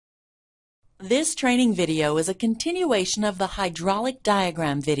This training video is a continuation of the hydraulic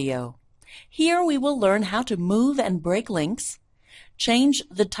diagram video. Here we will learn how to move and break links, change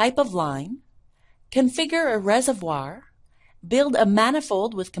the type of line, configure a reservoir, build a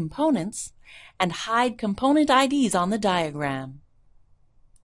manifold with components, and hide component IDs on the diagram.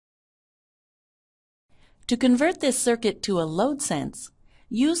 To convert this circuit to a load sense,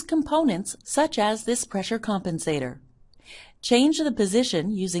 use components such as this pressure compensator. Change the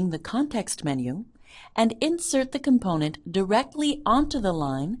position using the context menu and insert the component directly onto the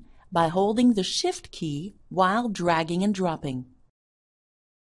line by holding the Shift key while dragging and dropping.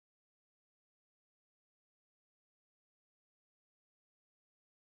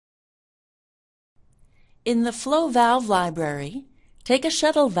 In the flow valve library, take a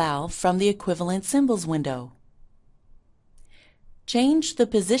shuttle valve from the equivalent symbols window. Change the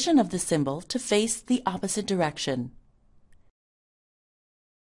position of the symbol to face the opposite direction.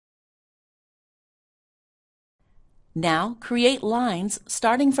 Now create lines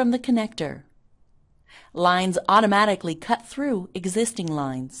starting from the connector. Lines automatically cut through existing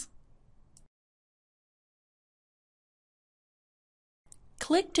lines.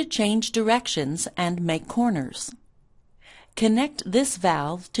 Click to change directions and make corners. Connect this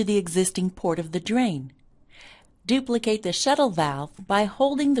valve to the existing port of the drain. Duplicate the shuttle valve by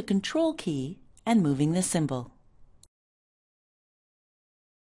holding the Control key and moving the symbol.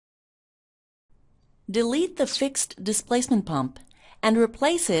 Delete the fixed displacement pump and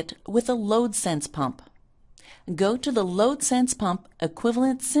replace it with a load sense pump. Go to the load sense pump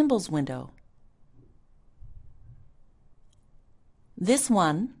equivalent symbols window. This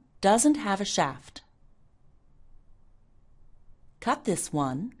one doesn't have a shaft. Cut this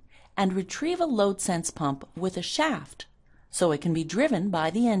one and retrieve a load sense pump with a shaft so it can be driven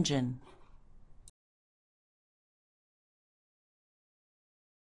by the engine.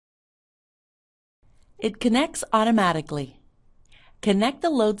 It connects automatically. Connect the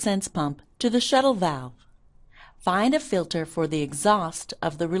load sense pump to the shuttle valve. Find a filter for the exhaust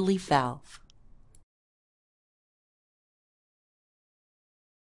of the relief valve.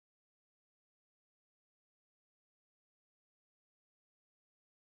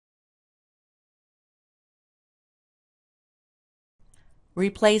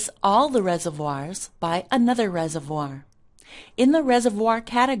 Replace all the reservoirs by another reservoir. In the reservoir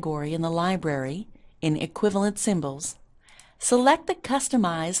category in the library, in equivalent symbols, select the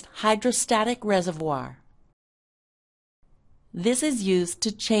customized hydrostatic reservoir. This is used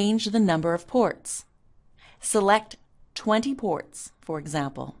to change the number of ports. Select 20 ports, for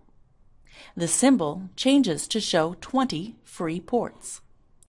example. The symbol changes to show 20 free ports.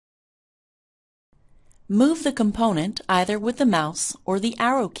 Move the component either with the mouse or the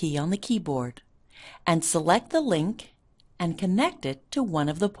arrow key on the keyboard, and select the link and connect it to one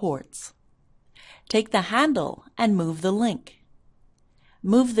of the ports. Take the handle and move the link.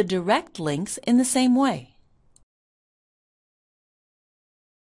 Move the direct links in the same way.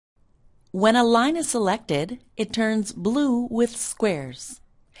 When a line is selected, it turns blue with squares.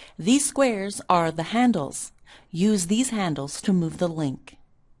 These squares are the handles. Use these handles to move the link.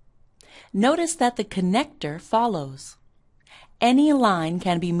 Notice that the connector follows. Any line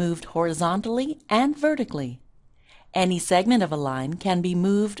can be moved horizontally and vertically. Any segment of a line can be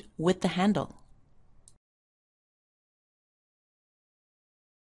moved with the handle.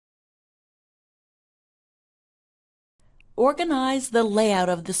 Organize the layout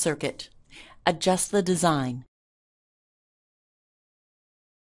of the circuit. Adjust the design.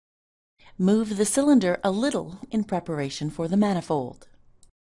 Move the cylinder a little in preparation for the manifold.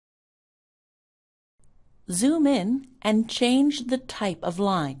 Zoom in and change the type of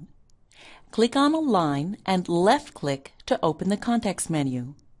line. Click on a line and left-click to open the context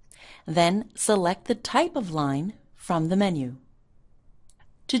menu. Then select the type of line from the menu.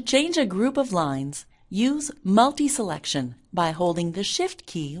 To change a group of lines, use multi-selection by holding the Shift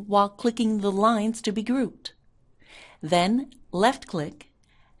key while clicking the lines to be grouped. Then left-click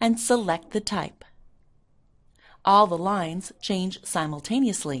and select the type. All the lines change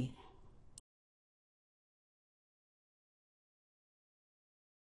simultaneously.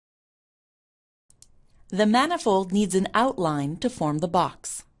 The manifold needs an outline to form the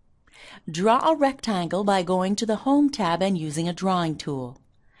box. Draw a rectangle by going to the Home tab and using a drawing tool.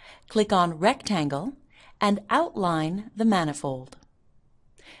 Click on Rectangle and outline the manifold.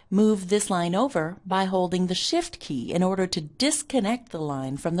 Move this line over by holding the Shift key in order to disconnect the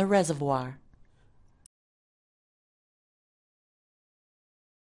line from the reservoir.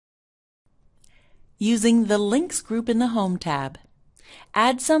 Using the Links group in the Home tab,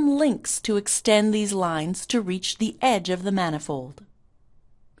 add some links to extend these lines to reach the edge of the manifold.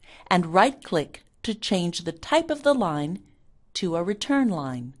 and right-click to change the type of the line to a return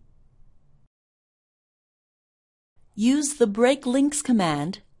line. Use the Break Links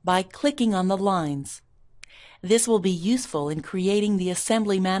command by clicking on the lines. This will be useful in creating the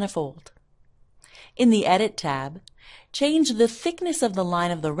assembly manifold. In the Edit tab, change the thickness of the line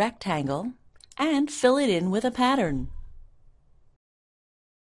of the rectangle and fill it in with a pattern.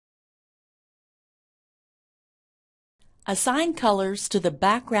 Assign colors to the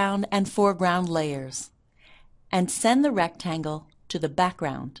background and foreground layers, and send the rectangle to the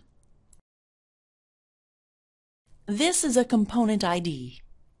background. This is a component ID.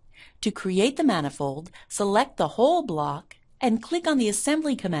 To create the manifold, select the whole block and click on the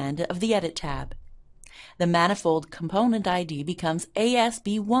Assembly command of the Edit tab. The manifold component ID becomes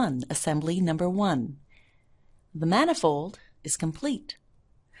ASB1 Assembly Number 1. The manifold is complete.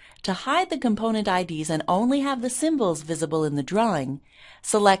 To hide the component IDs and only have the symbols visible in the drawing,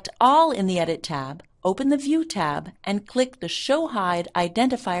 select All in the Edit tab, open the View tab, and click the Show Hide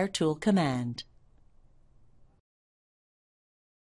Identifier Tool command.